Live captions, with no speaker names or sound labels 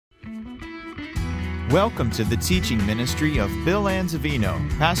Welcome to the teaching ministry of Bill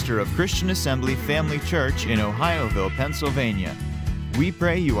Anzavino, pastor of Christian Assembly Family Church in Ohioville, Pennsylvania. We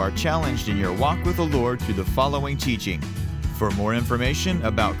pray you are challenged in your walk with the Lord through the following teaching. For more information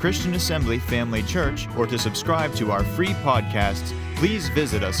about Christian Assembly Family Church or to subscribe to our free podcasts, please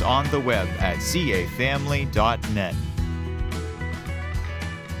visit us on the web at cafamily.net.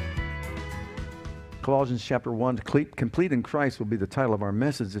 Colossians chapter 1, Complete in Christ will be the title of our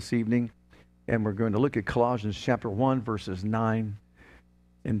message this evening. And we're going to look at Colossians chapter 1, verses 9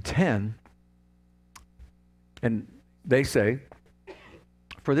 and 10. And they say,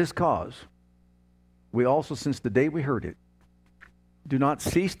 "For this cause, we also, since the day we heard it, do not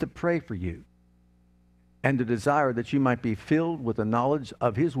cease to pray for you, and to desire that you might be filled with the knowledge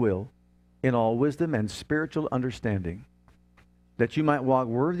of His will, in all wisdom and spiritual understanding, that you might walk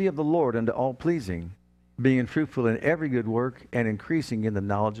worthy of the Lord unto all pleasing, being fruitful in every good work, and increasing in the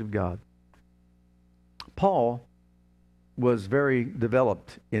knowledge of God." Paul was very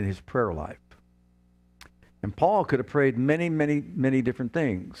developed in his prayer life. And Paul could have prayed many different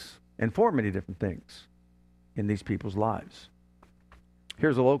things, and for many different things in these people's lives.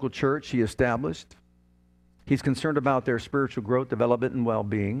 Here's a local church he established. He's concerned about their spiritual growth, development, and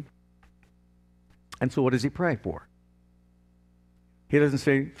well-being. And so what does he pray for? He doesn't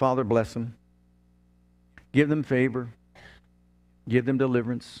say, "Father, bless them. Give them favor. Give them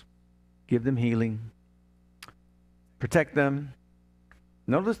deliverance. Give them healing. Protect them."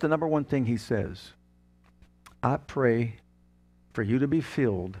 Notice the number one thing he says: "I pray for you to be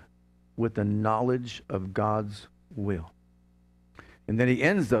filled with the knowledge of God's will." And then he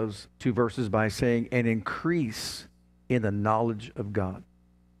ends those two verses by saying, "and increase in the knowledge of God."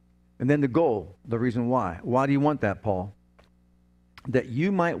 And then the goal, the reason why. Why do you want that, Paul? "That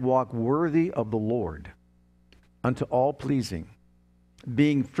you might walk worthy of the Lord unto all pleasing,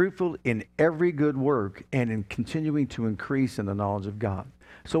 being fruitful in every good work, and in continuing to increase in the knowledge of God."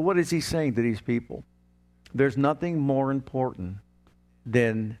 So what is he saying to these people? There's nothing more important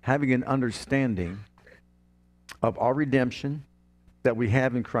than having an understanding of our redemption that we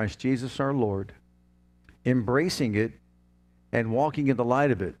have in Christ Jesus our Lord, embracing it and walking in the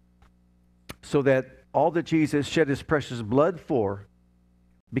light of it, so that all that Jesus shed His precious blood for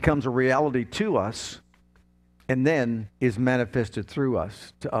becomes a reality to us, and then is manifested through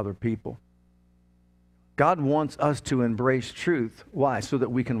us to other people. God wants us to embrace truth. Why? So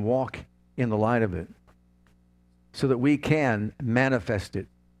that we can walk in the light of it. So that we can manifest it.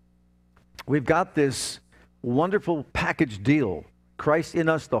 We've got this wonderful package deal. Christ in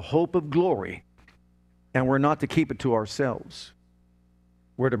us, the hope of glory. And we're not to keep it to ourselves.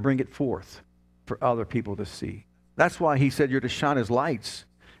 We're to bring it forth for other people to see. That's why He said you're to shine as lights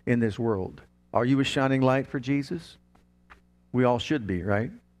in this world. Are you a shining light for Jesus? We all should be,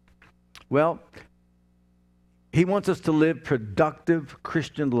 right? Well, He wants us to live productive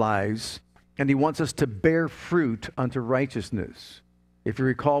Christian lives, and He wants us to bear fruit unto righteousness. If you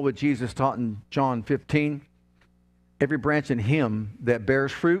recall what Jesus taught in John 15, every branch in Him that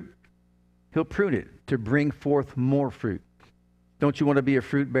bears fruit, He'll prune it to bring forth more fruit. Don't you want to be a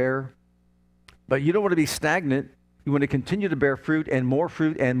fruit bearer? But you don't want to be stagnant. You want to continue to bear fruit and more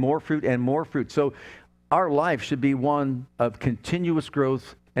fruit and more fruit and more fruit. So our life should be one of continuous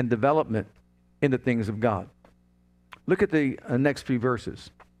growth and development in the things of God. Look at the next few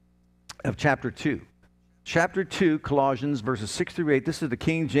verses of chapter 2. Chapter 2, Colossians, verses 6 through 8. This is the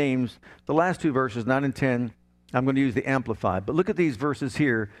King James. The last two verses, 9 and 10, I'm going to use the Amplified. But look at these verses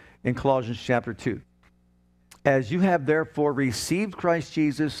here in Colossians chapter 2. "As you have therefore received Christ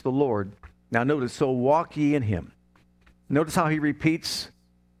Jesus the Lord." Now notice, "so walk ye in Him." Notice how he repeats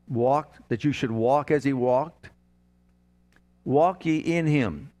walk, that you should walk as He walked. "Walk ye in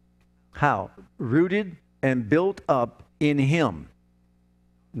Him." How? Rooted and built up in Him.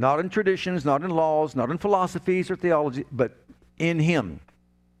 Not in traditions, not in laws, not in philosophies or theology, but in Him.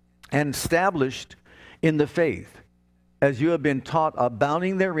 "And established in the faith, as you have been taught,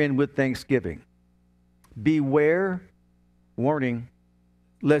 abounding therein with thanksgiving. Beware," warning,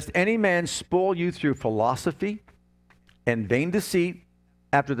 "lest any man spoil you through philosophy and vain deceit,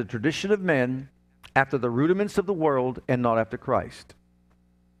 after the tradition of men, after the rudiments of the world, and not after Christ."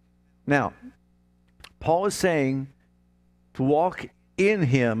 Now, Paul is saying to walk in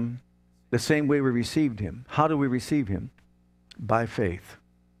Him the same way we received Him. How do we receive Him? By faith.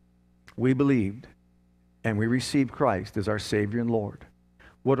 We believed, and we received Christ as our Savior and Lord.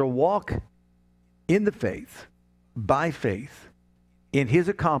 We're to walk in the faith, by faith, in His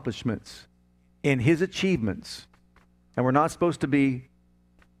accomplishments, in His achievements. And we're not supposed to be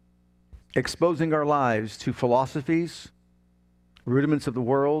exposing our lives to philosophies rudiments of the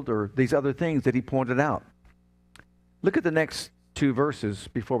world, or these other things that he pointed out. Look at the next two verses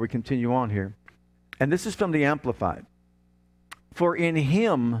before we continue on here. And this is from the Amplified. For in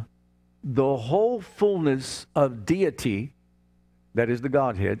him the whole fullness of deity, that is the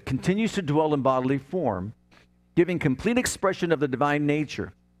Godhead, continues to dwell in bodily form, giving complete expression of the divine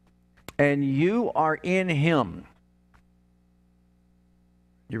nature. And you are in him.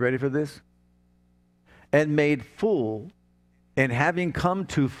 You ready for this? And made full, and having come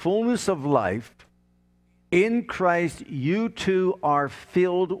to fullness of life, in Christ you too are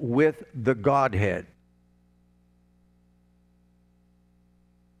filled with the Godhead.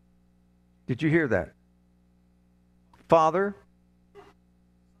 Did you hear that? Father,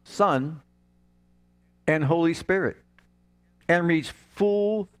 Son, and Holy Spirit. And reach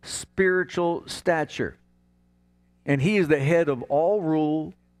full spiritual stature. And he is the head of all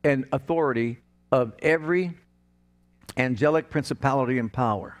rule and authority of every angelic principality and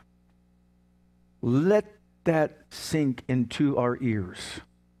power. Let that sink into our ears.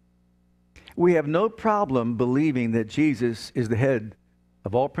 We have no problem believing that Jesus is the head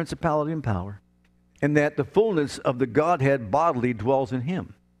of all principality and power, and that the fullness of the Godhead bodily dwells in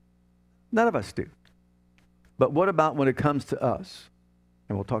him. None of us do. But what about when it comes to us?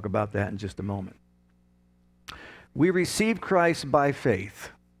 And we'll talk about that in just a moment. We receive Christ by faith.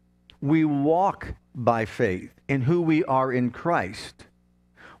 We walk by faith in who we are in Christ.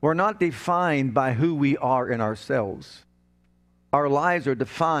 We're not defined by who we are in ourselves. Our lives are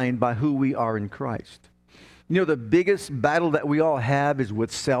defined by who we are in Christ. You know, the biggest battle that we all have is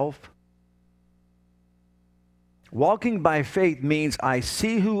with self. Walking by faith means I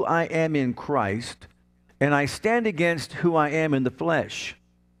see who I am in Christ, and I stand against who I am in the flesh.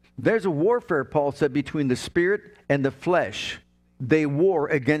 There's a warfare, Paul said, between the spirit and the flesh. They war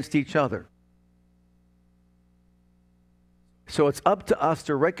against each other. So it's up to us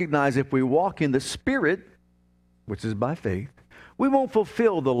to recognize if we walk in the spirit, which is by faith, we won't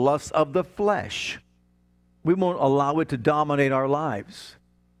fulfill the lusts of the flesh. We won't allow it to dominate our lives.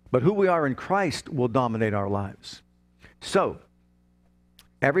 But who we are in Christ will dominate our lives. So,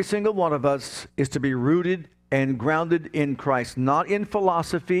 every single one of us is to be rooted and grounded in Christ, not in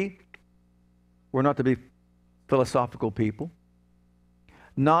philosophy. We're not to be philosophical people.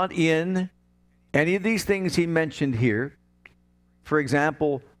 Not in any of these things he mentioned here. For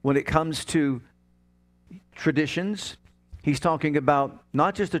example, when it comes to traditions, he's talking about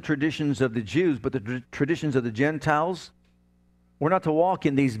not just the traditions of the Jews, but the traditions of the Gentiles. We're not to walk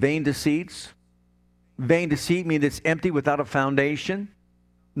in these vain deceits. Vain deceit means it's empty without a foundation.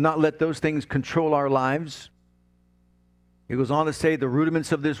 Not let those things control our lives. He goes on to say the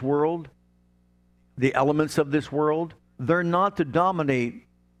rudiments of this world, the elements of this world, they're not to dominate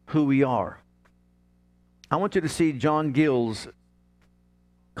who we are. I want you to see John Gill's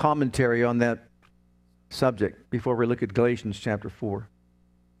commentary on that subject before we look at Galatians chapter 4.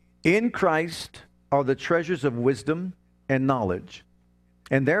 In Christ are the treasures of wisdom and knowledge,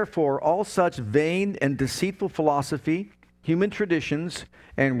 and therefore all such vain and deceitful philosophy, human traditions,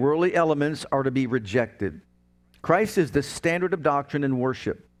 and worldly elements are to be rejected. Christ is the standard of doctrine and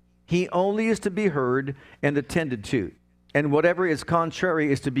worship. He only is to be heard and attended to, and whatever is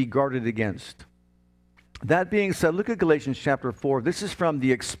contrary is to be guarded against. That being said, look at Galatians chapter 4. This is from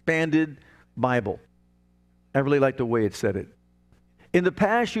the Expanded Bible. I really like the way it said it. In the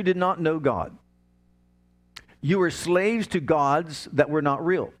past, you did not know God. You were slaves to gods that were not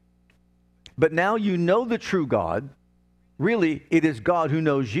real. But now you know the true God. Really, it is God who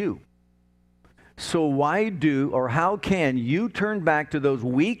knows you. So why do or how can you turn back to those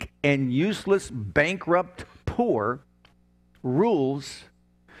weak and useless, bankrupt, poor rules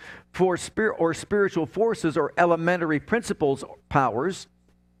for spiritual forces or elementary principles or powers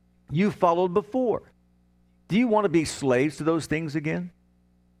you followed before? Do you want to be slaves to those things again?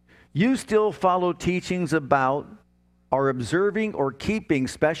 You still follow teachings about or observing or keeping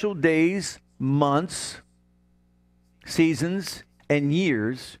special days, months, seasons, and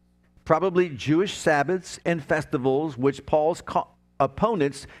years, probably Jewish Sabbaths and festivals, which Paul's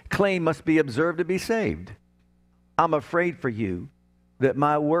opponents claim must be observed to be saved. I'm afraid for you that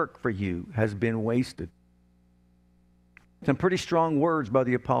my work for you has been wasted. Some pretty strong words by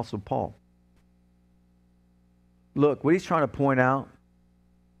the Apostle Paul. Look, what he's trying to point out,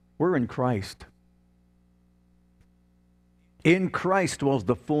 we're in Christ. In Christ dwells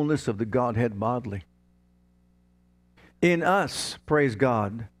the fullness of the Godhead bodily. In us, praise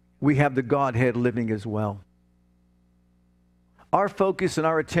God, we have the Godhead living as well. Our focus and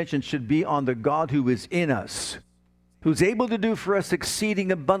our attention should be on the God who is in us, who's able to do for us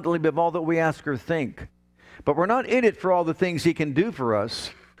exceeding abundantly above all that we ask or think. But we're not in it for all the things he can do for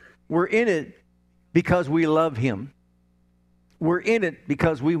us. We're in it because we love him. We're in it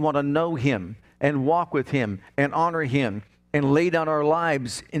because we want to know him and walk with him and honor him and lay down our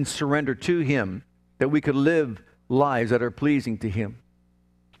lives in surrender to him, that we could live lives that are pleasing to him.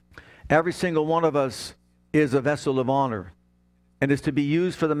 Every single one of us is a vessel of honor and is to be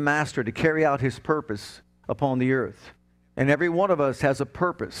used for the Master to carry out his purpose upon the earth. And every one of us has a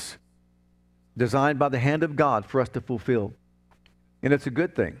purpose designed by the hand of God for us to fulfill. And it's a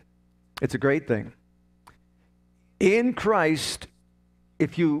good thing. It's a great thing. In Christ,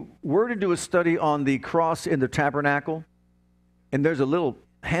 if you were to do a study on the cross in the tabernacle, and there's a little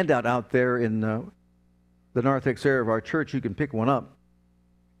handout out there in the narthex area of our church, you can pick one up.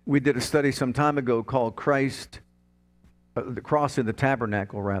 We did a study some time ago called Christ, the cross in the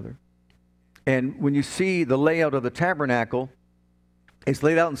tabernacle, rather. And when you see the layout of the tabernacle, it's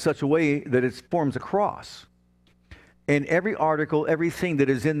laid out in such a way that it forms a cross. And every article, everything that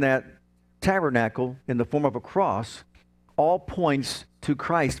is in that tabernacle in the form of a cross, all points to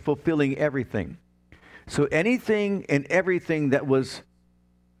Christ fulfilling everything. So anything and everything that was,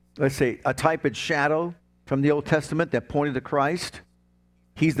 let's say, a type and shadow from the Old Testament that pointed to Christ,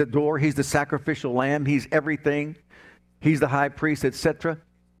 he's the door, he's the sacrificial lamb, he's everything, he's the high priest, etc.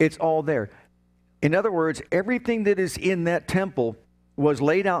 It's all there. In other words, everything that is in that temple was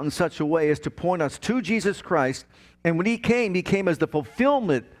laid out in such a way as to point us to Jesus Christ. And when he came as the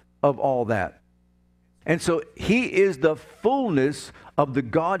fulfillment of all that. And so he is the fullness of the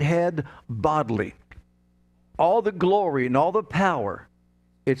Godhead bodily. All the glory and all the power,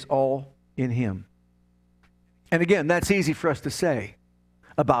 it's all in him. And again, that's easy for us to say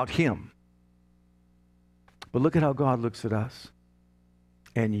about him. But look at how God looks at us.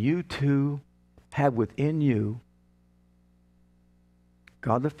 And you too have within you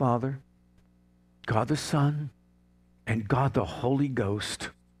God the Father, God the Son, and God the Holy Ghost.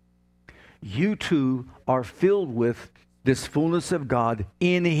 You too are filled with this fullness of God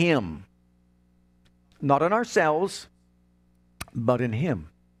in him. Not in ourselves, but in him.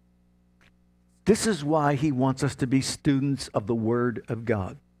 This is why he wants us to be students of the Word of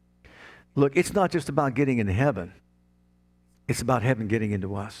God. Look, it's not just about getting into heaven. It's about heaven getting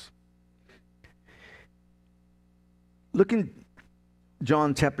into us. Look in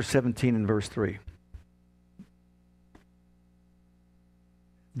John chapter 17 and verse 3.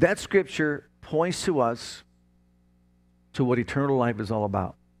 That scripture points to us to what eternal life is all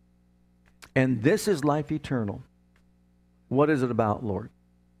about. And this is life eternal. What is it about, Lord?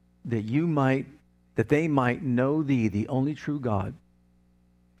 That they might know thee, the only true God,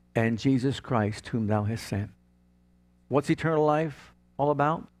 and Jesus Christ, whom thou hast sent. What's eternal life all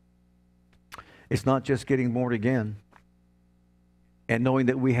about? It's not just getting born again and knowing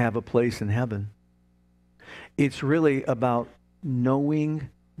that we have a place in heaven. It's really about knowing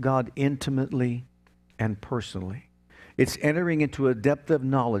God intimately and personally. It's entering into a depth of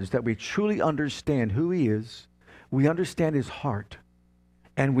knowledge that we truly understand who he is, we understand his heart,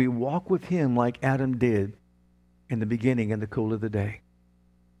 and we walk with him like Adam did in the beginning in the cool of the day.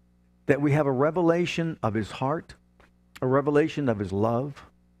 That we have a revelation of his heart, a revelation of his love,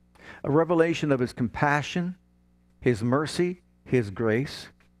 a revelation of his compassion, his mercy, his grace,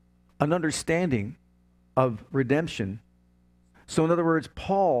 an understanding of redemption. So in other words,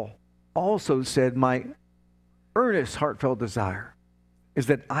 Paul also said, my earnest heartfelt desire is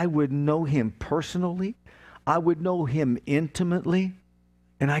that I would know him personally, I would know him intimately,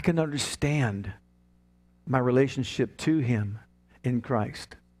 and I can understand my relationship to him in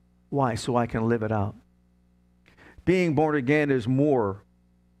Christ. Why? So I can live it out. Being born again is more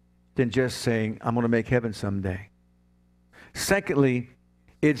than just saying, I'm going to make heaven someday. Secondly,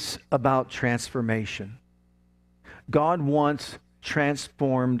 it's about transformation. God wants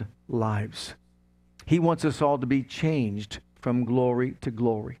transformed lives. He wants us all to be changed from glory to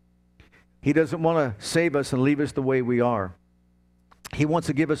glory. He doesn't want to save us and leave us the way we are. He wants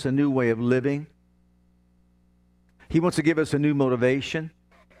to give us a new way of living. He wants to give us a new motivation.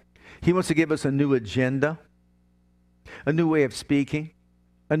 He wants to give us a new agenda, a new way of speaking,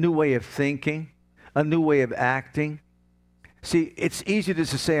 a new way of thinking, a new way of acting. See, it's easy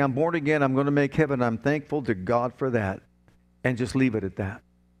just to say, I'm born again, I'm going to make heaven, I'm thankful to God for that, and just leave it at that.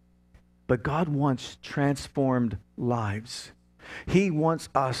 But God wants transformed lives. He wants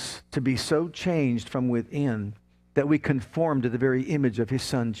us to be so changed from within that we conform to the very image of his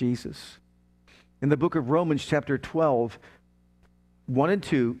Son, Jesus. In the book of Romans chapter 12, 1 and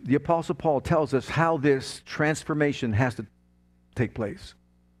 2, the Apostle Paul tells us how this transformation has to take place.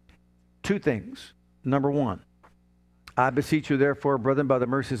 Two things. Number one, I beseech you therefore, brethren, by the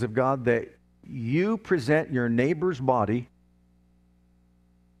mercies of God, that you present your neighbor's body,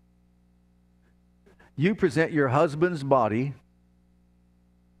 you present your husband's body,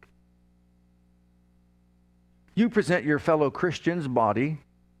 you present your fellow Christian's body,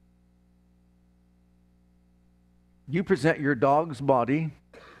 you present your dog's body,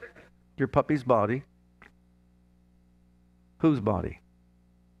 your puppy's body. Whose body?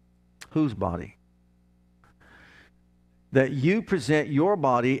 Whose body? That you present your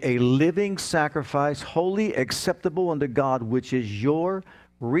body a living sacrifice, wholly acceptable unto God, which is your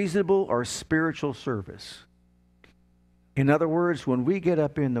reasonable or spiritual service. In other words, when we get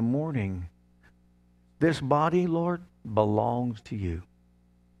up in the morning, this body, Lord, belongs to you.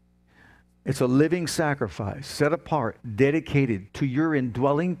 It's a living sacrifice, set apart, dedicated to your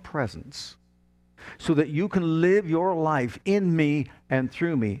indwelling presence, so that you can live your life in me and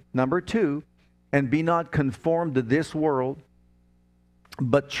through me. Number two, and be not conformed to this world,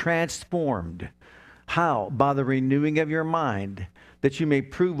 but transformed. How? By the renewing of your mind, that you may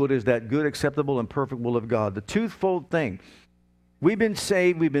prove what is that good, acceptable, and perfect will of God. The twofold thing. We've been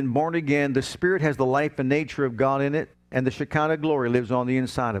saved, we've been born again. The Spirit has the life and nature of God in it, and the Shekinah glory lives on the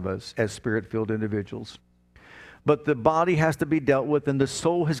inside of us as Spirit-filled individuals. But the body has to be dealt with, and the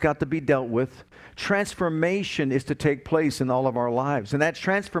soul has got to be dealt with. Transformation is to take place in all of our lives. And that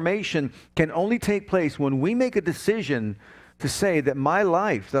transformation can only take place when we make a decision to say that my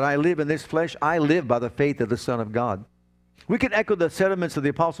life that I live in this flesh, I live by the faith of the Son of God. We can echo the sentiments of the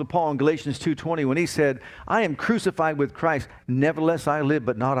Apostle Paul in Galatians 2:20 when he said, I am crucified with Christ. Nevertheless I live,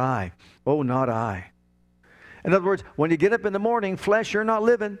 but not I. Oh, not I. In other words, when you get up in the morning, flesh, you're not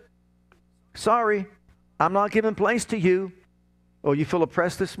living. Sorry. I'm not giving place to you. Oh, you feel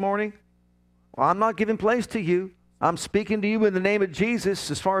oppressed this morning? Well, I'm not giving place to you. I'm speaking to you in the name of Jesus.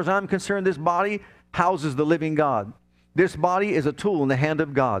 As far as I'm concerned, this body houses the living God. This body is a tool in the hand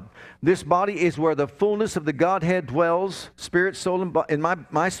of God. This body is where the fullness of the Godhead dwells, spirit, soul, and body. In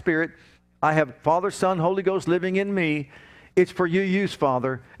my spirit, I have Father, Son, Holy Ghost living in me. It's for your use,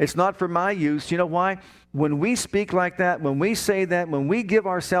 Father. It's not for my use. You know why? When we speak like that, when we say that, when we give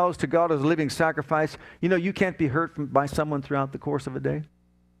ourselves to God as a living sacrifice, you know you can't be hurt by someone throughout the course of a day.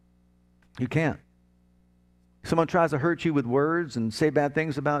 You can't. Someone tries to hurt you with words and say bad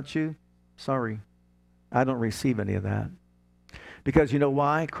things about you. Sorry, I don't receive any of that. Because you know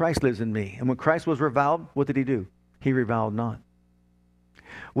why? Christ lives in me. And when Christ was reviled, what did he do? He reviled not.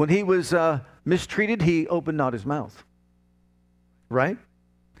 When he was mistreated, he opened not his mouth. Right?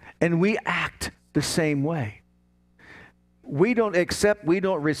 And we act the same way. We don't accept, we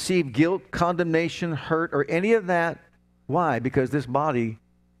don't receive guilt, condemnation, hurt, or any of that. Why? Because this body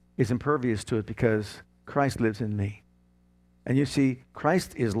is impervious to it, because Christ lives in me. And you see,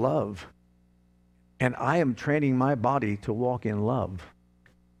 Christ is love. And I am training my body to walk in love.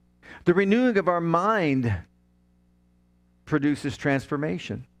 The renewing of our mind produces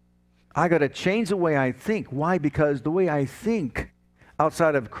transformation. I got to change the way I think. Why? Because the way I think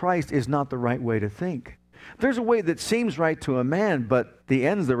outside of Christ is not the right way to think. There's a way that seems right to a man, but the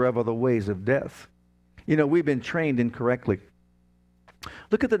ends thereof are the ways of death. You know, we've been trained incorrectly.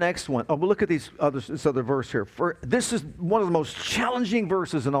 Look at the next one. Oh, well, look at this other verse here. This is one of the most challenging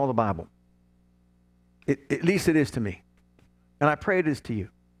verses in all the Bible. At least it is to me. And I pray it is to you.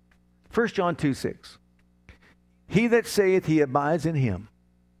 1 John 2:6. He that saith he abides in him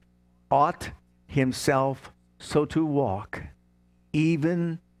ought himself so to walk,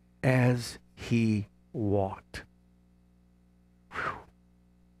 even as he walked. Whew.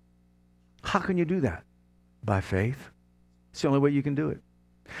 How can you do that? By faith. It's the only way you can do it.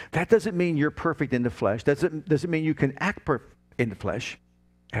 That doesn't mean you're perfect in the flesh. Doesn't mean you can act perfect in the flesh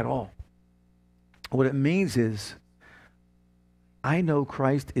at all. What it means is, I know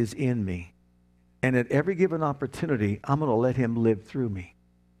Christ is in me, and at every given opportunity, I'm going to let him live through me.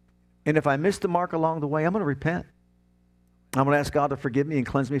 And if I miss the mark along the way, I'm going to repent. I'm going to ask God to forgive me and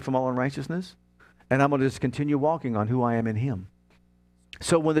cleanse me from all unrighteousness, and I'm going to just continue walking on who I am in him.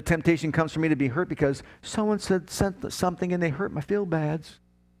 So when the temptation comes for me to be hurt because someone said something and they hurt my feel-bads,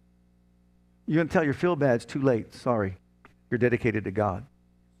 you're going to tell your feel-bads too late. Sorry. You're dedicated to God.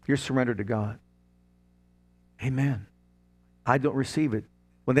 You're surrendered to God. Amen. I don't receive it.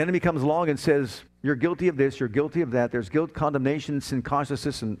 When the enemy comes along and says, you're guilty of this, you're guilty of that, there's guilt, condemnation, sin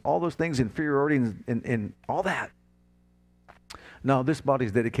consciousness, and all those things, inferiority, and all that. No, this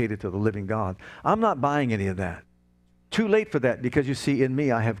body's dedicated to the living God. I'm not buying any of that. Too late for that, because you see, in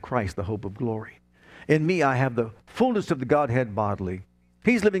me I have Christ, the hope of glory. In me I have the fullness of the Godhead bodily.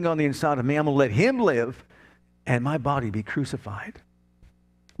 He's living on the inside of me. I'm going to let him live and my body be crucified.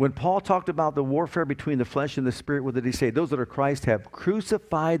 When Paul talked about the warfare between the flesh and the spirit, what did he say? Those that are Christ have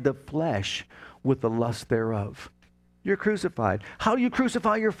crucified the flesh with the lust thereof. You're crucified. How do you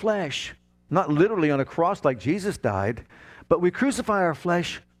crucify your flesh? Not literally on a cross like Jesus died, but we crucify our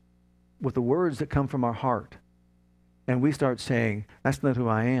flesh with the words that come from our heart. And we start saying, that's not who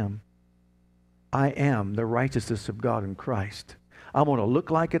I am. I am the righteousness of God in Christ. I'm going to look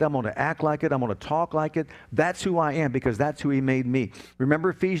like it. I'm going to act like it. I'm going to talk like it. That's who I am because that's who he made me. Remember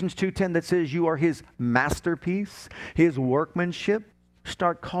Ephesians 2:10 that says you are his masterpiece, his workmanship?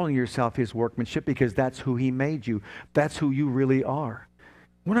 Start calling yourself his workmanship because that's who he made you. That's who you really are.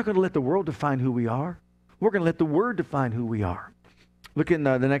 We're not going to let the world define who we are. We're going to let the Word define who we are. Look in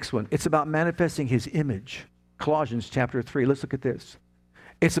the next one. It's about manifesting his image. Colossians chapter 3. Let's look at this.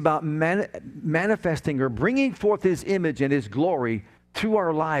 It's about manifesting or bringing forth his image and his glory through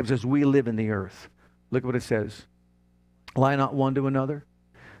our lives as we live in the earth. Look what it says. Lie not one to another,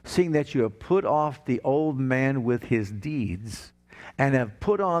 seeing that you have put off the old man with his deeds, and have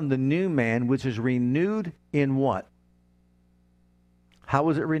put on the new man, which is renewed in what? How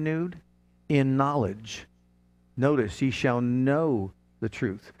was it renewed? In knowledge. Notice, ye shall know the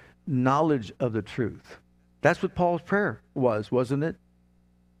truth. Knowledge of the truth. That's what Paul's prayer was, wasn't it?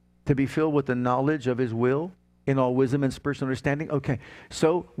 To be filled with the knowledge of his will in all wisdom and spiritual understanding. Okay,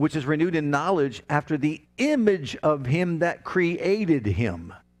 so which is renewed in knowledge after the image of him that created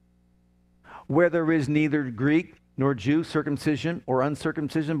him. Where there is neither Greek nor Jew, circumcision or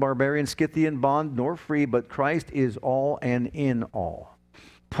uncircumcision, barbarian, Scythian, bond, nor free, but Christ is all and in all.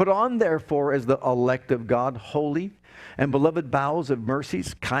 Put on, therefore, as the elect of God, holy and beloved bowels of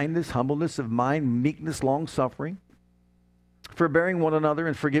mercies, kindness, humbleness of mind, meekness, long-suffering, forbearing one another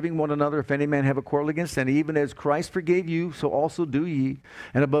and forgiving one another if any man have a quarrel against any, even as Christ forgave you, so also do ye.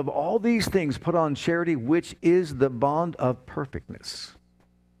 And above all these things put on charity, which is the bond of perfectness.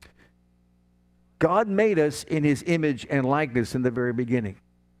 God made us in his image and likeness in the very beginning.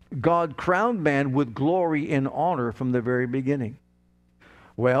 God crowned man with glory and honor from the very beginning.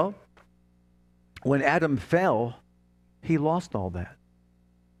 Well, when Adam fell, he lost all that.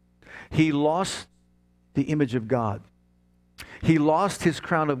 He lost the image of God. He lost his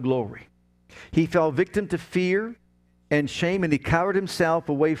crown of glory. He fell victim to fear and shame, and he cowered himself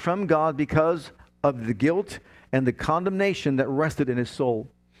away from God because of the guilt and the condemnation that rested in his soul.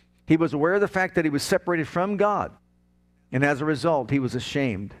 He was aware of the fact that he was separated from God, and as a result, he was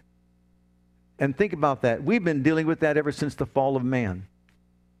ashamed. And think about that. We've been dealing with that ever since the fall of man.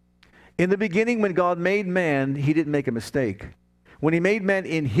 In the beginning, when God made man, he didn't make a mistake. When he made man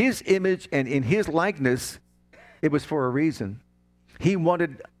in his image and in his likeness, it was for a reason. He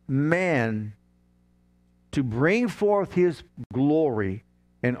wanted man to bring forth his glory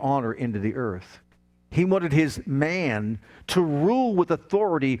and honor into the earth. He wanted his man to rule with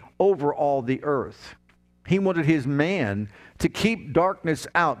authority over all the earth. He wanted his man to keep darkness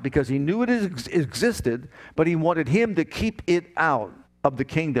out because he knew it existed, but he wanted him to keep it out of the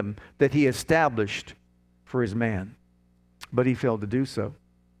kingdom that he established for his man. But he failed to do so.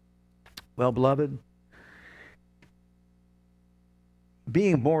 Well, beloved,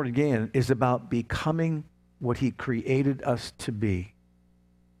 being born again is about becoming what he created us to be.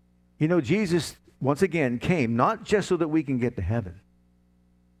 You know, Jesus, once again, came not just so that we can get to heaven,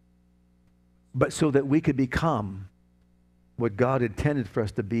 but so that we could become what God intended for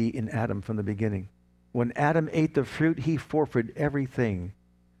us to be in Adam from the beginning. When Adam ate the fruit, he forfeited everything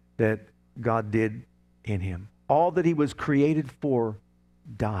that God did in him. All that he was created for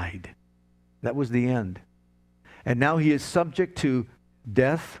died. That was the end. And now he is subject to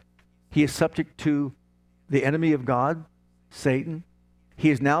death. He is subject to the enemy of God, Satan. He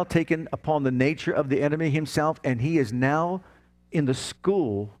has now taken upon the nature of the enemy himself, and he is now in the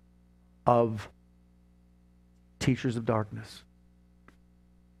school of teachers of darkness.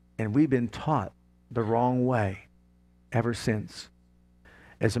 And we've been taught the wrong way ever since.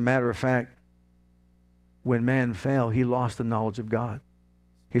 As a matter of fact, when man fell, he lost the knowledge of God.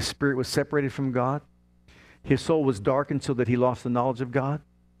 His spirit was separated from God. His soul was darkened so that he lost the knowledge of God.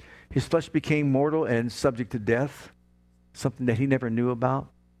 His flesh became mortal and subject to death, something that he never knew about.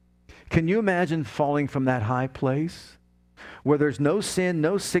 Can you imagine falling from that high place where there's no sin,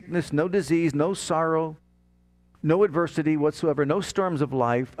 no sickness, no disease, no sorrow, no adversity whatsoever, no storms of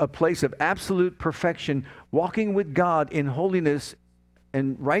life, a place of absolute perfection, walking with God in holiness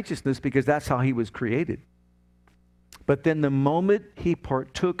and righteousness because that's how he was created. But then the moment he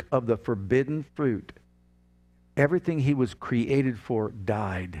partook of the forbidden fruit, everything he was created for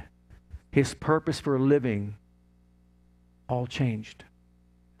died. His purpose for living all changed.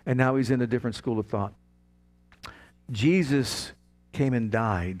 And now he's in a different school of thought. Jesus came and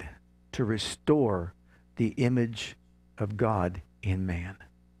died to restore the image of God in man.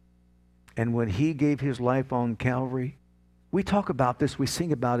 And when he gave his life on Calvary, we talk about this, we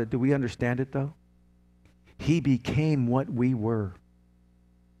sing about it. Do we understand it though? He became what we were.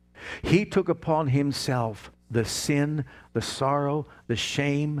 He took upon himself the sin, the sorrow, the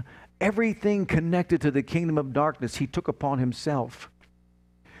shame, everything connected to the kingdom of darkness, he took upon himself.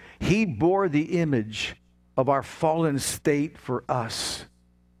 He bore the image of our fallen state for us.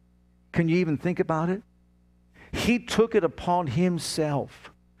 Can you even think about it? He took it upon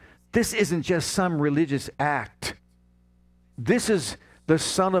himself. This isn't just some religious act. This is the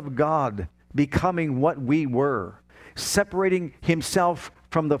Son of God becoming what we were, separating himself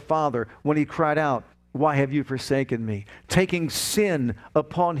from the Father when he cried out, "Why have you forsaken me?" Taking sin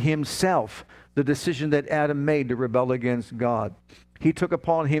upon himself, the decision that Adam made to rebel against God. He took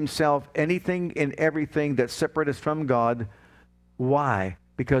upon himself anything and everything that separates us from God. Why?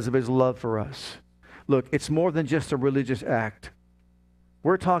 Because of his love for us. Look, it's more than just a religious act.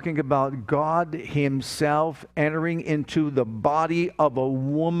 We're talking about God himself entering into the body of a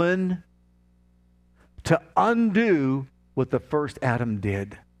woman to undo what the first Adam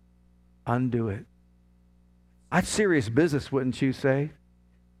did. Undo it. That's serious business, wouldn't you say?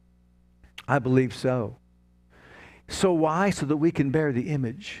 I believe so. So why? So that we can bear the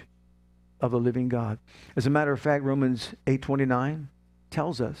image of the living God. As a matter of fact, Romans 8:29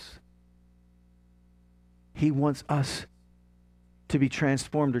 tells us he wants us to be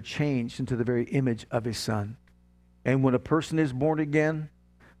transformed or changed into the very image of his Son. And when a person is born again,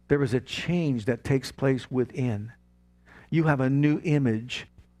 there is a change that takes place within. You have a new image.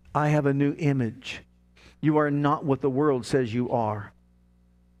 I have a new image. You are not what the world says you are.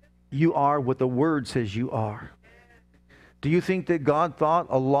 You are what the Word says you are. Do you think that God thought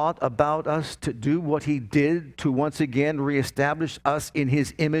a lot about us to do what he did to once again reestablish us in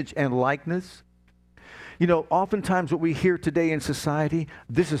his image and likeness? You know, oftentimes what we hear today in society,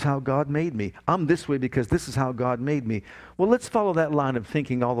 this is how God made me. I'm this way because this is how God made me. Well, let's follow that line of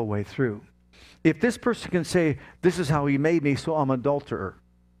thinking all the way through. If this person can say, this is how he made me, so I'm an adulterer.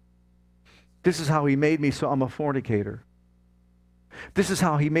 This is how he made me, so I'm a fornicator. This is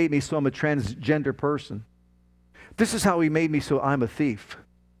how he made me, so I'm a transgender person. This is how he made me, so I'm a thief.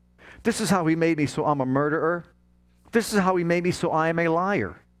 This is how he made me, so I'm a murderer. This is how he made me, so I am a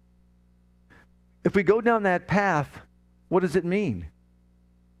liar. If we go down that path, what does it mean?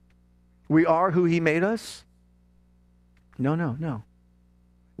 We are who he made us? No.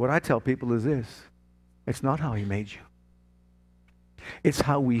 What I tell people is this: it's not how he made you. It's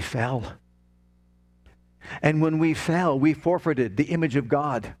how we fell. And when we fell, we forfeited the image of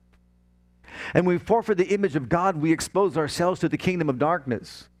God. And when we forfeit the image of God, we expose ourselves to the kingdom of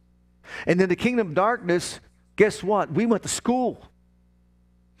darkness. And in the kingdom of darkness, guess what? We went to school.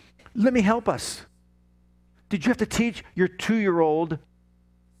 Let me help us. Did you have to teach your 2-year-old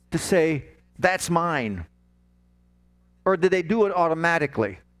to say, that's mine? Or did they do it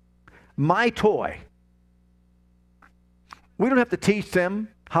automatically? My toy. We don't have to teach them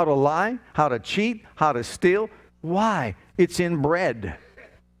how to lie, how to cheat, how to steal. Why? It's inbred.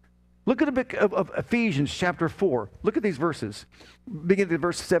 Look at the book of Ephesians chapter 4. Look at these verses. Beginning at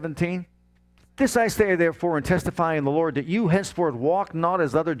verse 17. This I say therefore and testify in the Lord, that you henceforth walk not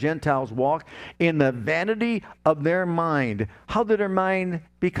as other Gentiles walk, in the vanity of their mind. How did their mind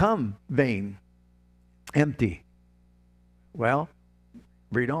become vain? Empty. Well,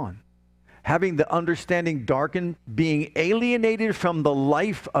 read on. Having the understanding darkened, being alienated from the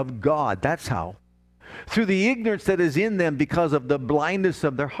life of God. That's how. Through the ignorance that is in them because of the blindness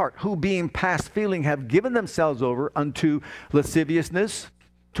of their heart, who being past feeling have given themselves over unto lasciviousness,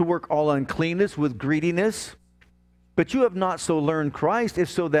 to work all uncleanness with greediness. But you have not so learned Christ, if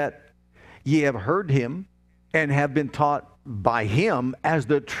so that ye have heard him and have been taught by him, as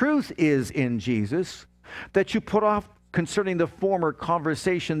the truth is in Jesus, that you put off concerning the former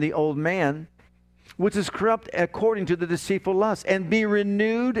conversation the old man, which is corrupt according to the deceitful lust, and be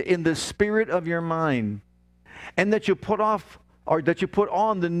renewed in the spirit of your mind, and that you put off, or that you put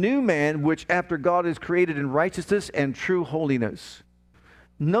on the new man, which after God is created in righteousness and true holiness.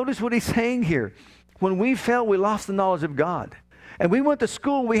 Notice what he's saying here. When we fell, we lost the knowledge of God. And we went to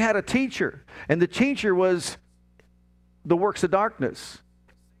school, we had a teacher, and the teacher was the works of darkness,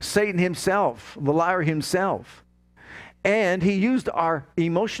 Satan himself, the liar himself. And he used our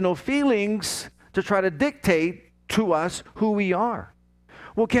emotional feelings to try to dictate to us who we are.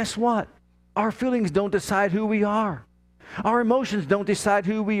 Well, guess what? Our feelings don't decide who we are. Our emotions don't decide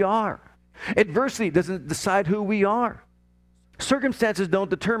who we are. Adversity doesn't decide who we are. Circumstances don't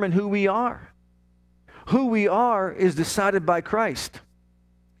determine who we are. Who we are is decided by Christ.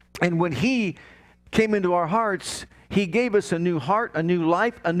 And when He came into our hearts, He gave us a new heart, a new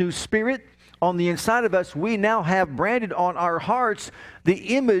life, a new spirit. On the inside of us, we now have branded on our hearts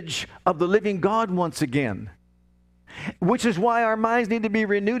the image of the living God once again. Which is why our minds need to be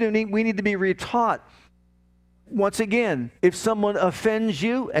renewed and we need to be retaught. Once again, if someone offends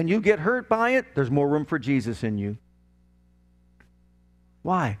you and you get hurt by it, there's more room for Jesus in you.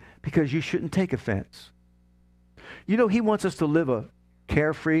 Why? Because you shouldn't take offense. You know, He wants us to live a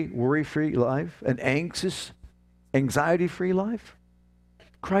carefree, worry-free life, an anxious, anxiety-free life.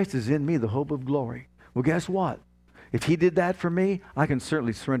 Christ is in me, the hope of glory. Well, guess what? If He did that for me, I can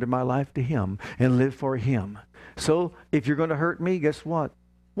certainly surrender my life to Him and live for Him. So, if you're going to hurt me, guess what?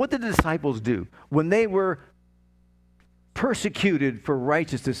 What did the disciples do when they were persecuted for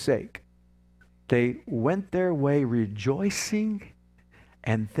righteousness' sake? They went their way rejoicing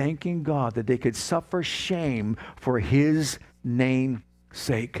and thanking God that they could suffer shame for His name's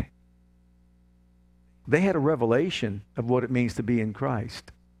sake. They had a revelation of what it means to be in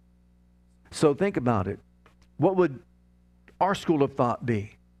Christ. So think about it. What would our school of thought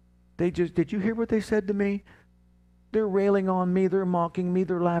be? Did you hear what they said to me? They're railing on me, they're mocking me,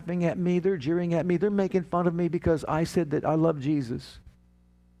 they're laughing at me, they're jeering at me, they're making fun of me because I said that I love Jesus.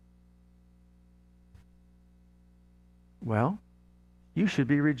 Well, you should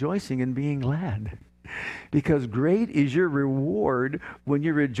be rejoicing and being glad. Because great is your reward when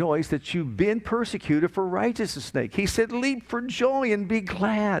you rejoice that you've been persecuted for righteousness' sake. He said, leap for joy and be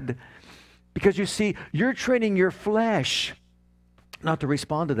glad. Because you see, you're training your flesh not to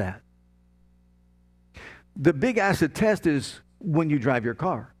respond to that. The big acid test is when you drive your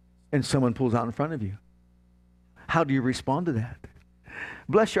car and someone pulls out in front of you. How do you respond to that?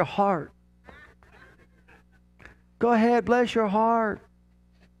 Bless your heart. Go ahead, bless your heart.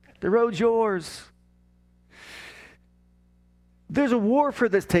 The road's yours. There's a warfare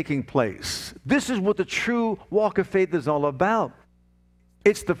that's taking place. This is what the true walk of faith is all about.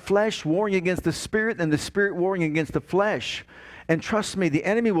 It's the flesh warring against the spirit and the spirit warring against the flesh. And trust me, the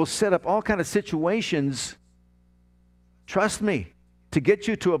enemy will set up all kinds of situations, trust me, to get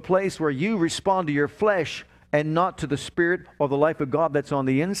you to a place where you respond to your flesh and not to the spirit or the life of God that's on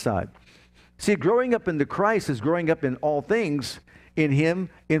the inside. See, growing up in the Christ is growing up in all things. In Him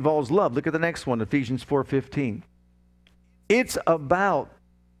involves love. Look at the next one, Ephesians 4:15. It's about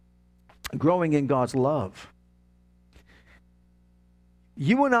growing in God's love.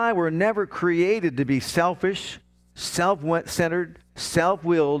 You and I were never created to be selfish, self-centered,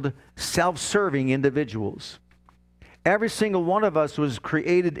 self-willed, self-serving individuals. Every single one of us was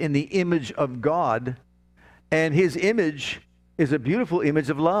created in the image of God, and His image is a beautiful image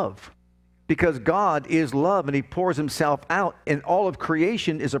of love. Because God is love and He pours Himself out, and all of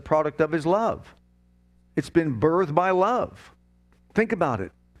creation is a product of His love. It's been birthed by love. Think about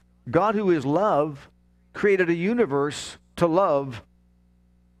it. God, who is love, created a universe to love.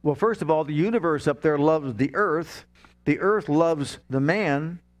 Well, first of all, the universe up there loves the earth. The earth loves the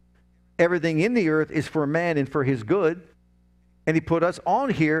man. Everything in the earth is for man and for his good. And He put us on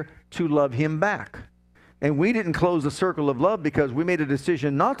here to love Him back. And we didn't close the circle of love because we made a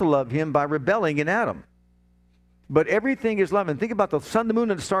decision not to love Him by rebelling in Adam. But everything is love. And think about the sun, the moon,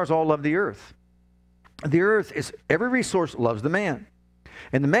 and the stars all love the earth. The earth is, every resource loves the man.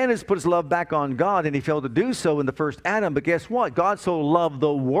 And the man has put his love back on God, and he failed to do so in the first Adam. But guess what? God so loved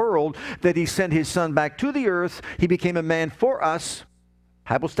the world that He sent His Son back to the earth. He became a man for us,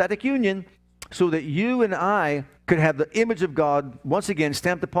 hypostatic union, so that you and I could have the image of God once again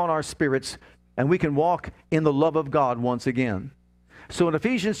stamped upon our spirits, and we can walk in the love of God once again. So in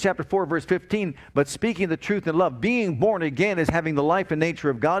Ephesians chapter 4, verse 15, but speaking the truth in love, being born again is having the life and nature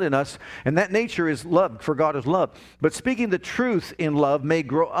of God in us, and that nature is love, for God is love. But speaking the truth in love may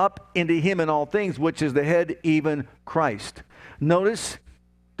grow up into Him in all things, which is the head, even Christ. Notice,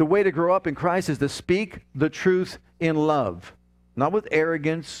 the way to grow up in Christ is to speak the truth in love. Not with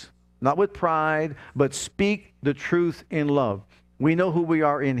arrogance, not with pride, but speak the truth in love. We know who we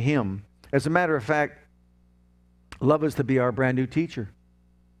are in Him. As a matter of fact, love is to be our brand new teacher.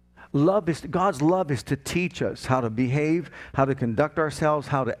 God's love is to teach us how to behave, how to conduct ourselves,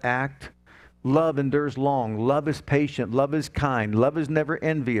 how to act. Love endures long. Love is patient. Love is kind. Love is never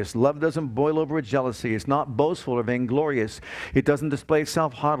envious. Love doesn't boil over with jealousy. It's not boastful or vainglorious. It doesn't display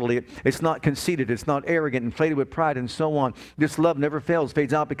itself haughtily. It's not conceited. It's not arrogant, inflated with pride, and so on. This love never fails,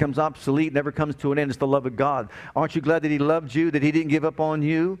 fades out, becomes obsolete, never comes to an end. It's the love of God. Aren't you glad that He loved you, that He didn't give up on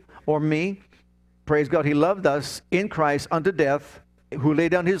you or me? Praise God. He loved us in Christ unto death, who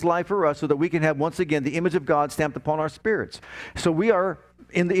laid down his life for us so that we can have once again the image of God stamped upon our spirits. So we are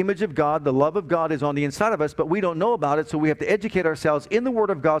in the image of God. The love of God is on the inside of us, but we don't know about it, so we have to educate ourselves in the Word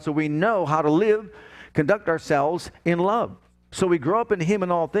of God so we know how to live, conduct ourselves in love. So we grow up in him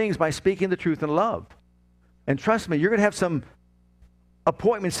in all things by speaking the truth in love. And trust me, you're going to have some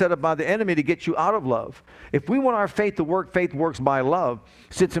appointment set up by the enemy to get you out of love. If we want our faith to work, faith works by love.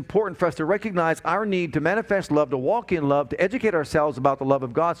 So it's important for us to recognize our need to manifest love, to walk in love, to educate ourselves about the love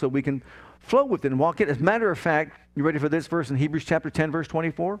of God so we can flow with it and walk it. As a matter of fact, you ready for this verse in Hebrews chapter 10, verse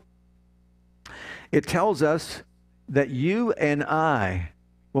 24? It tells us that you and I,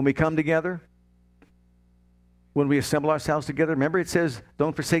 when we come together, when we assemble ourselves together, remember it says,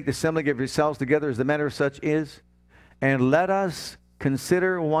 don't forsake the assembling of yourselves together as the manner of such is, and let us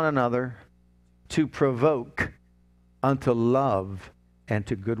consider one another to provoke unto love and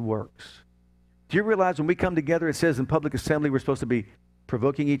to good works. Do you realize when we come together, it says in public assembly, we're supposed to be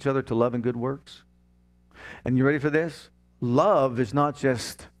provoking each other to love and good works? And you ready for this? Love is not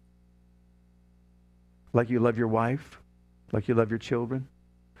just like you love your wife, like you love your children.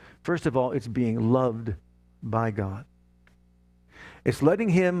 First of all, it's being loved by God. It's letting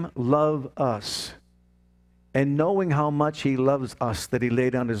him love us and knowing how much he loves us, that he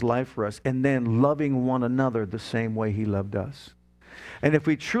laid down his life for us, and then loving one another the same way he loved us. And if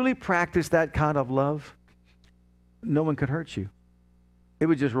we truly practice that kind of love, no one could hurt you. It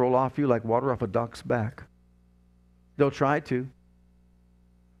would just roll off you like water off a duck's back. They'll try to.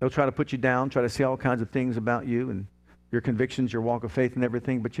 They'll try to put you down, try to say all kinds of things about you and your convictions, your walk of faith and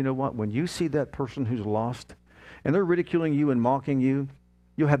everything. But you know what? When you see that person who's lost and they're ridiculing you and mocking you,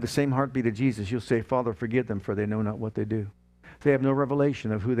 you'll have the same heartbeat of Jesus. You'll say, Father, forgive them, for they know not what they do. They have no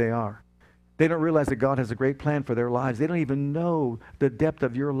revelation of who they are. They don't realize that God has a great plan for their lives. They don't even know the depth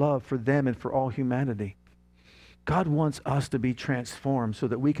of your love for them and for all humanity. God wants us to be transformed so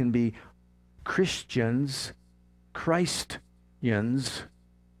that we can be Christians, Christians.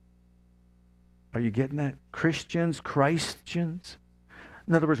 Are you getting that? Christians, Christians.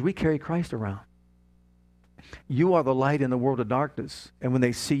 In other words, we carry Christ around. You are the light in the world of darkness. And when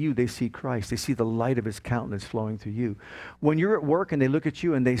they see you, they see Christ. They see the light of his countenance flowing through you. When you're at work and they look at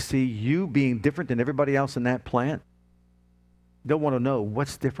you and they see you being different than everybody else in that plant, they'll want to know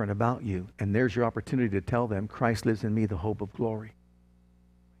what's different about you. And there's your opportunity to tell them, Christ lives in me, the hope of glory.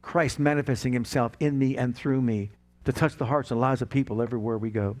 Christ manifesting himself in me and through me to touch the hearts and lives of people everywhere we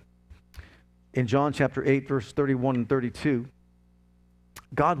go. In John chapter 8, verse 31 and 32,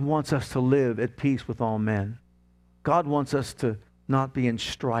 God wants us to live at peace with all men. God wants us to not be in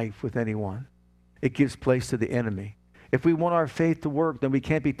strife with anyone. It gives place to the enemy. If we want our faith to work, then we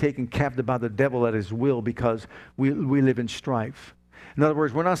can't be taken captive by the devil at his will because we live in strife. In other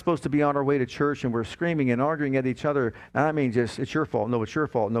words, we're not supposed to be on our way to church and we're screaming and arguing at each other. I mean, just, it's your fault. No, it's your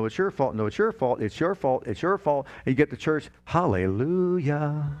fault. No, it's your fault. No, it's your fault. It's your fault. It's your fault. And you get to church,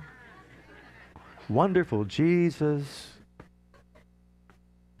 hallelujah. Wonderful Jesus.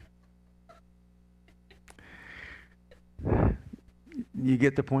 You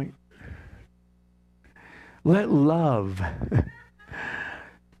get the point? Let love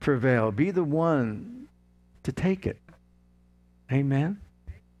prevail. Be the one to take it. Amen?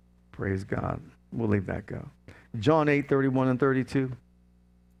 Praise God. We'll leave that go. John 8, 31 and 32.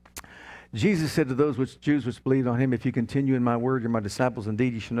 Jesus said to those Jews which believed on him, if you continue in my word, you're my disciples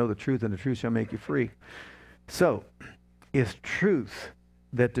indeed. You shall know the truth, and the truth shall make you free. So, it's truth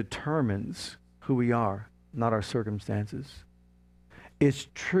that determines who we are, not our circumstances. It's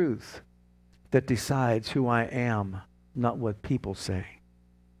truth that decides who I am, not what people say.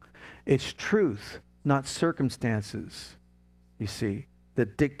 It's truth, not circumstances, you see,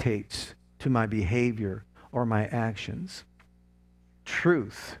 that dictates to my behavior or my actions.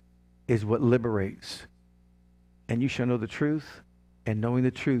 Truth is what liberates. And you shall know the truth, and knowing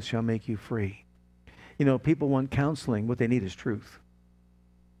the truth shall make you free. You know, people want counseling. What they need is truth.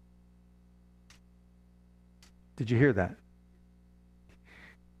 Did you hear that?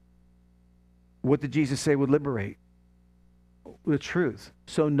 What did Jesus say would liberate? The truth.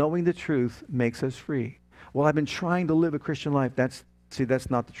 So knowing the truth makes us free. Well, I've been trying to live a Christian life. That's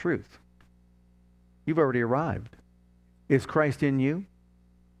not the truth. You've already arrived. Is Christ in you,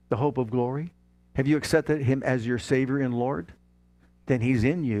 the hope of glory? Have you accepted him as your Savior and Lord? Then he's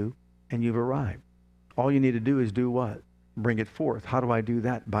in you and you've arrived. All you need to do is do what? Bring it forth. How do I do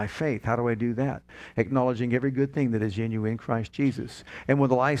that? By faith. How do I do that? Acknowledging every good thing that is in you in Christ Jesus. And when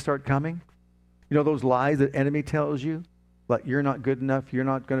the lies start coming, you know those lies that enemy tells you? Like you're not good enough, you're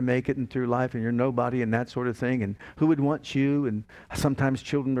not going to make it in through life, and you're nobody, and that sort of thing, and who would want you? And sometimes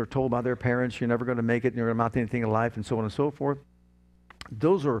children are told by their parents, you're never going to make it, and you're going to amount to anything in life, and so on and so forth.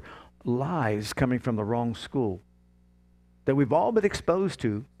 Those are lies coming from the wrong school that we've all been exposed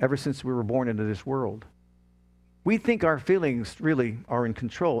to ever since we were born into this world. We think our feelings really are in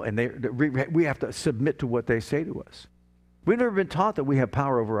control, and we have to submit to what they say to us. We've never been taught that we have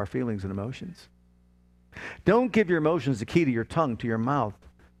power over our feelings and emotions. Don't give your emotions the key to your tongue, to your mouth,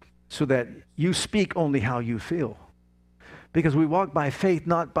 so that you speak only how you feel. Because we walk by faith,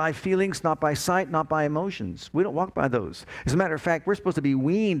 not by feelings, not by sight, not by emotions. We don't walk by those. As a matter of fact, we're supposed to be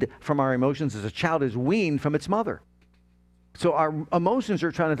weaned from our emotions as a child is weaned from its mother. So our emotions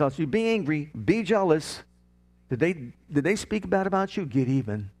are trying to tell us, you be angry, be jealous. Did they speak bad about you? Get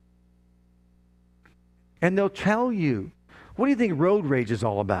even. And they'll tell you, what do you think road rage is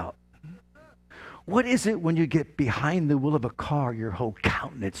all about? What is it when you get behind the wheel of a car, your whole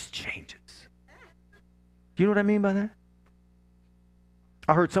countenance changes? Do you know what I mean by that?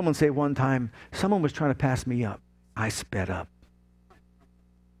 I heard someone say one time, someone was trying to pass me up. I sped up.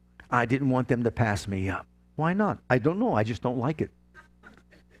 I didn't want them to pass me up. Why not? I don't know. I just don't like it.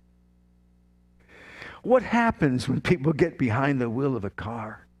 What happens when people get behind the wheel of a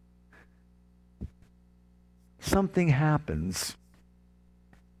car? Something happens.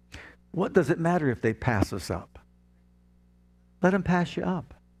 What does it matter if they pass us up? Let them pass you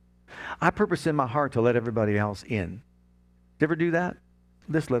up. I purpose in my heart to let everybody else in. Did you ever do that?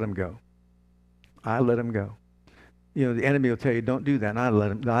 Just let them go. I let them go. You know, the enemy will tell you, don't do that. And I let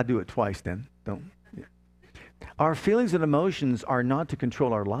them. I do it twice then. Don't. Yeah. Our feelings and emotions are not to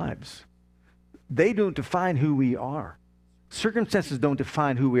control our lives. They don't define who we are. Circumstances don't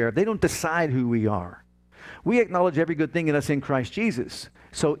define who we are. They don't decide who we are. We acknowledge every good thing in us in Christ Jesus.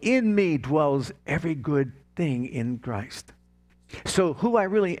 So in me dwells every good thing in Christ. So who I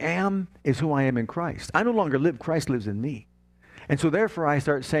really am is who I am in Christ. I no longer live. Christ lives in me. And so therefore I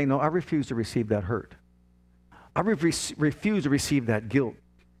start saying, no, I refuse to receive that hurt. I refuse to receive that guilt.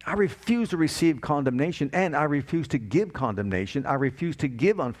 I refuse to receive condemnation, and I refuse to give condemnation. I refuse to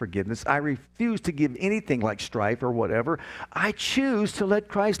give unforgiveness. I refuse to give anything like strife or whatever. I choose to let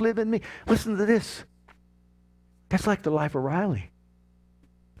Christ live in me. Listen to this. That's like the life of Riley.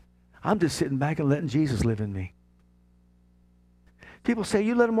 I'm just sitting back and letting Jesus live in me. People say,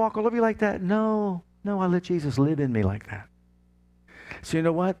 you let him walk all over you like that? No, I let Jesus live in me like that. So you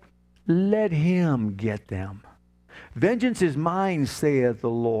know what? Let him get them. Vengeance is mine, saith the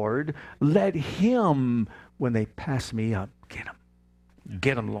Lord. Let him, when they pass me up, get them.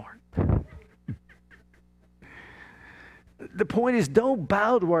 Get them, Lord. The point is, don't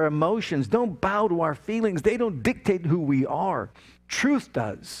bow to our emotions. Don't bow to our feelings. They don't dictate who we are. Truth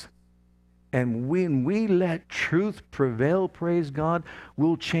does. And when we let truth prevail, praise God,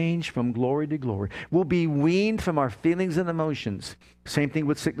 we'll change from glory to glory. We'll be weaned from our feelings and emotions. Same thing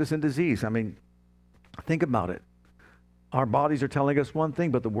with sickness and disease. I mean, think about it. Our bodies are telling us one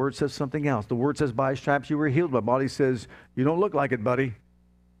thing, but the Word says something else. The Word says, by stripes you were healed. My body says, you don't look like it, buddy.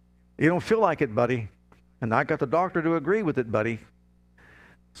 You don't feel like it, buddy. And I got the doctor to agree with it, buddy.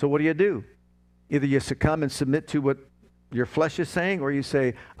 So what do? Either you succumb and submit to what your flesh is saying, or you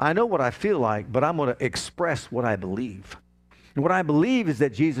say, I know what I feel like, but I'm going to express what I believe. And what I believe is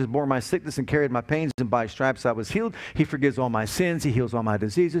that Jesus bore my sickness and carried my pains, and by stripes I was healed. He forgives all my sins. He heals all my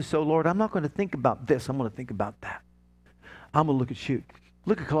diseases. So, Lord, I'm not going to think about this. I'm going to think about that. I'm going to look at you.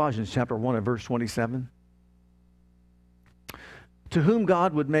 Look at Colossians chapter 1 and verse 27. To whom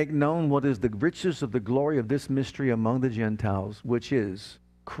God would make known what is the riches of the glory of this mystery among the Gentiles, which is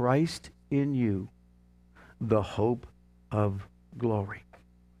Christ in you, the hope of glory.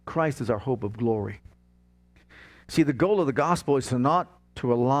 Christ is our hope of glory. See, the goal of the gospel is not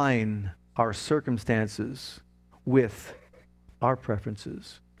to align our circumstances with our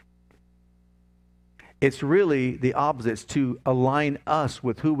preferences. It's really the opposite. It's to align us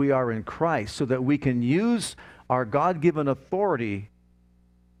with who we are in Christ so that we can use our God-given authority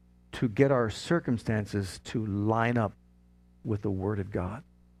to get our circumstances to line up with the Word of God.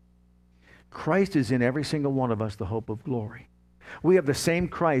 Christ is in every single one of us, the hope of glory. We have the same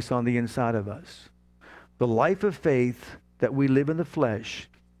Christ on the inside of us. The life of faith that we live in the flesh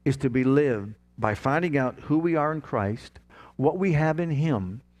is to be lived by finding out who we are in Christ, what we have in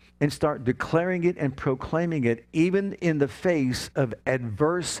Him, and start declaring it and proclaiming it even in the face of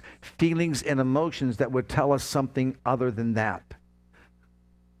adverse feelings and emotions that would tell us something other than that.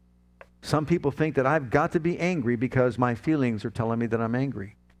 Some people think that I've got to be angry because my feelings are telling me that I'm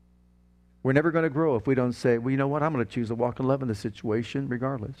angry. We're never going to grow if we don't say, well, you know what? I'm going to choose to walk in love in the situation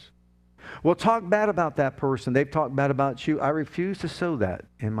regardless. Well, talk bad about that person. They've talked bad about you. I refuse to sow that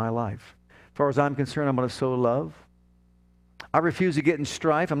in my life. As far as I'm concerned, I'm going to sow love. I refuse to get in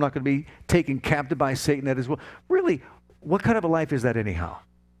strife. I'm not going to be taken captive by Satan at his will. Really, What kind of a life is that anyhow?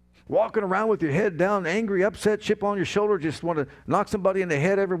 Walking around with your head down, angry, upset, chip on your shoulder, just want to knock somebody in the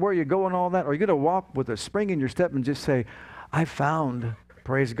head everywhere you go and all that? Or are you going to walk with a spring in your step and just say, I found,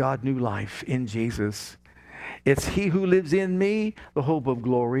 praise God, new life in Jesus. It's He who lives in me, the hope of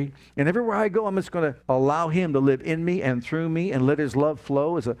glory. And everywhere I go, I'm just going to allow Him to live in me and through me and let His love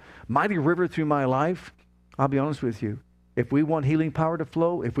flow as a mighty river through my life. I'll be honest with you. If we want healing power to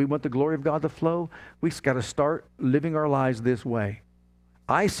flow, if we want the glory of God to flow, we've got to start living our lives this way.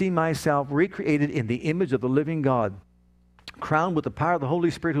 I see myself recreated in the image of the living God, crowned with the power of the Holy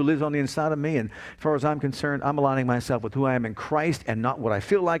Spirit who lives on the inside of me. And as far as I'm concerned, I'm aligning myself with who I am in Christ and not what I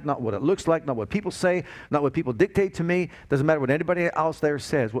feel like, not what it looks like, not what people say, not what people dictate to me. Doesn't matter what anybody else there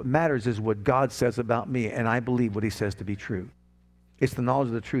says. What matters is what God says about me, and I believe what He says to be true. It's the knowledge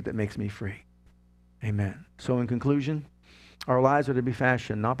of the truth that makes me free. Amen. So in conclusion, our lives are to be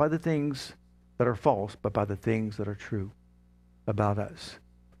fashioned not by the things that are false, but by the things that are true about us.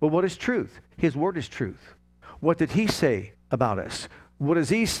 Well, what is truth? His word is truth. What did He say about us? What does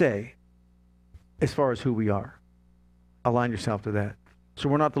He say as far as who we are? Align yourself to that. So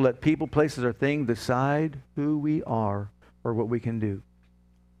we're not to let people, places, or things decide who we are or what we can do.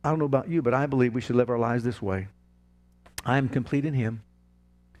 I don't know about you, but I believe we should live our lives this way. I am complete in Him,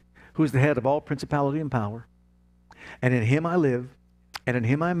 who is the head of all principality and power. And in Him I live, and in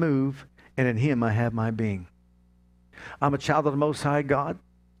Him I move, and in Him I have my being. I'm a child of the Most High God.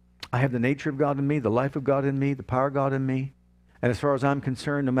 I have the nature of God in me, the life of God in me, the power of God in me. And as far as I'm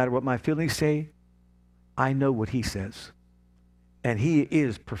concerned, no matter what my feelings say, I know what He says. And He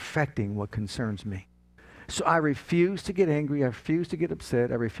is perfecting what concerns me. So I refuse to get angry. I refuse to get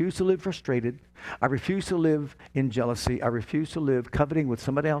upset. I refuse to live frustrated. I refuse to live in jealousy. I refuse to live coveting what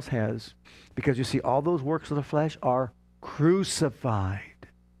somebody else has. Because you see, all those works of the flesh are crucified.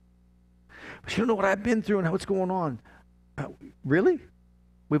 But you don't know what I've been through and what's going on. Really?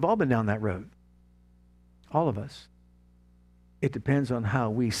 We've all been down that road. All of us. It depends on how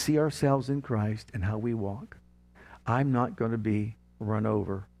we see ourselves in Christ and how we walk. I'm not going to be run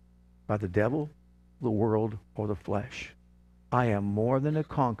over by the devil, the world, or the flesh. I am more than a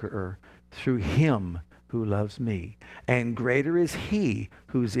conqueror through Him who loves me. And greater is He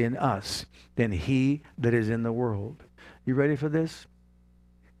who's in us than he that is in the world. You ready for this?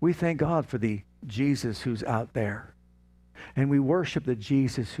 We thank God for the Jesus who's out there. And we worship the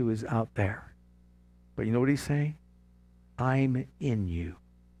Jesus who is out there. But you know what He's saying? I'm in you.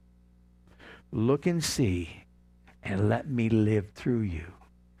 Look and see, and let me live through you.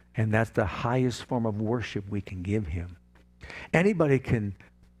 And that's the highest form of worship we can give Him. Anybody can,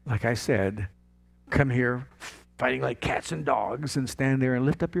 like I said, come here fighting like cats and dogs and stand there and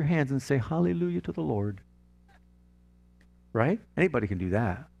lift up your hands and say hallelujah to the Lord. Right? Anybody can do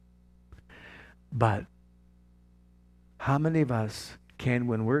that. But how many of us can,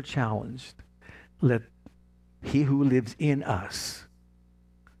 when we're challenged, let He who lives in us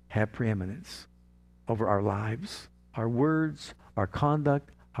have preeminence over our lives, our words, our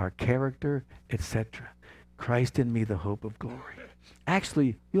conduct, our character, etc.? Christ in me, the hope of glory.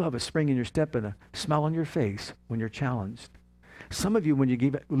 Actually, you'll have a spring in your step and a smile on your face when you're challenged. Some of you, when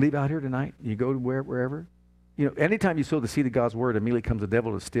you leave out here tonight, you go to wherever, you know, anytime you sow the seed of God's word, immediately comes the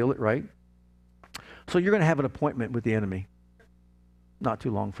devil to steal it, right? So you're going to have an appointment with the enemy not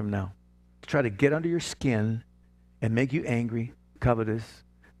too long from now to try to get under your skin and make you angry, covetous,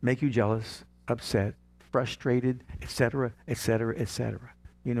 make you jealous, upset, frustrated, etc., etc., etc.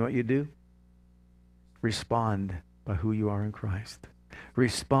 You know what you do? Respond by who you are in Christ.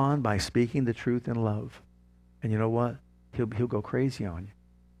 Respond by speaking the truth in love. And you know what? He'll go crazy on you.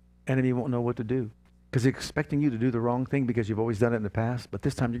 Enemy won't know what to do. Because he's expecting you to do the wrong thing because you've always done it in the past. But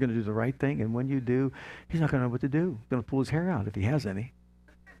this time you're going to do the right thing. And when you do, he's not going to know what to do. He's going to pull his hair out if he has any.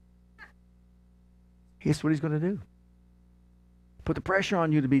 Here's what he's going to do. Put the pressure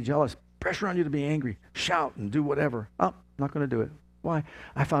on you to be jealous. Pressure on you to be angry. Shout and do whatever. Oh, I'm not going to do it. Why?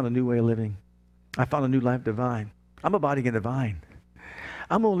 I found a new way of living. I found a new life divine. I'm abiding in the vine.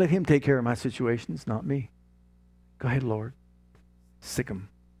 I'm going to let Him take care of my situations, not me. Go ahead, Lord. Sick them.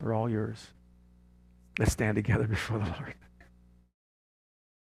 They're all yours. Let's stand together before the Lord.